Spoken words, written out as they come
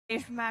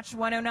Match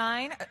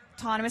 109,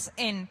 autonomous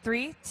in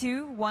 3,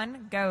 2,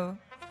 1, go.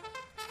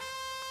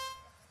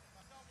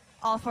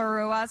 All 4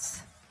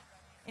 robots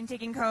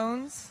intaking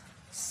cones,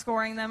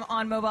 scoring them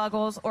on mobile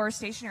goals or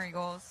stationary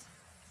goals.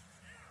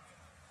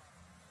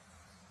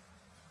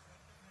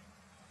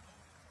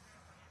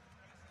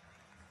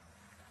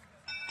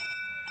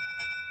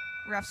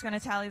 Ref's going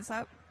to tally this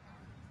up.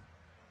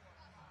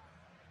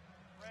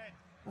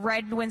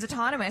 Red wins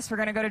autonomous. We're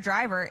going to go to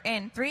driver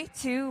in 3,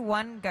 2,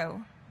 1,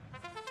 go.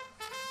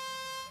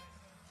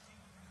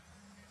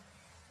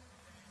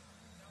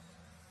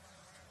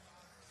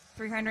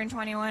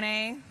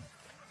 $321A,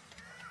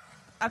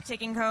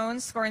 uptaking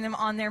cones, scoring them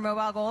on their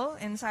mobile goal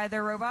inside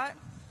their robot.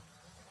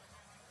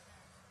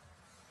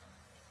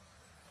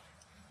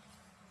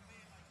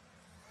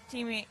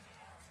 Team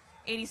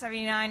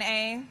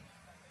 8079A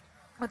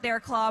with their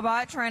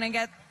clawbot trying to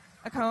get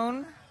a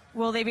cone.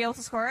 Will they be able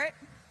to score it?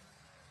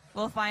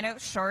 We'll find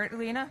out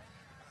shortly enough.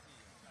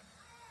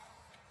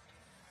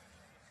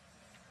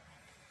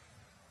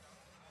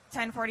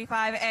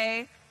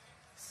 $1045A,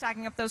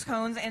 stacking up those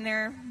cones in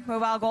their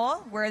mobile goal.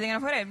 Where are they going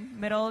to put it?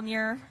 Middle,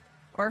 near,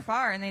 or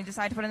far? And they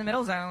decide to put it in the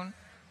middle zone,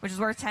 which is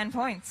worth 10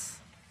 points.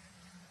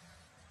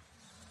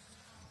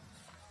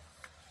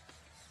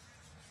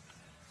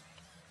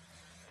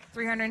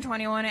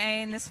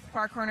 $321A in this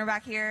far corner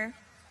back here,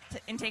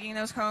 taking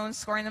those cones,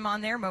 scoring them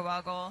on their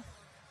mobile goal.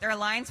 Their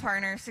alliance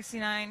partner,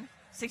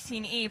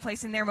 6916E,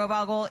 placing their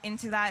mobile goal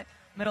into that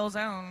middle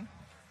zone.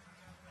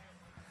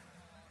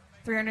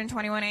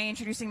 $321A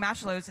introducing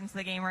match loads into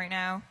the game right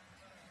now.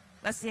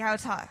 Let's see how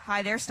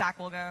high their stack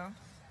will go.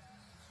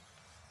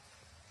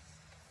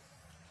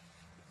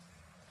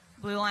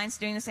 Blue Line's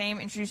doing the same,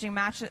 introducing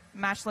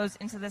match loads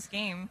into this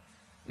game.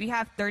 We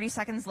have 30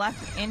 seconds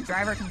left in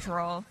driver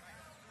control.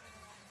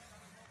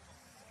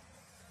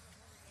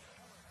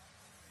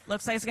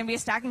 Looks like it's going to be a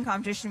stacking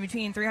competition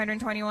between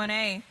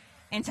 321A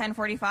and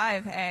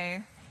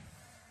 1045A.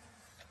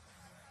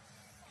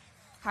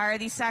 Higher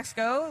these stacks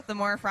go, the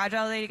more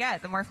fragile they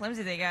get, the more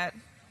flimsy they get.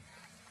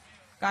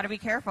 Got to be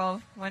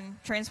careful when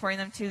transporting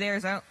them to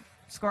their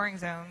scoring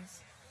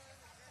zones.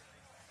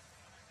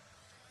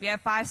 We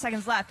have 5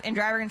 seconds left in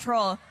driver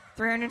control.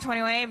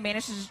 321A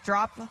manages to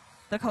drop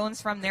the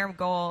cones from their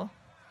goal.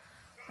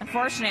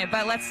 Unfortunate,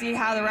 but let's see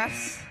how the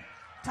refs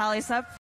tally this up.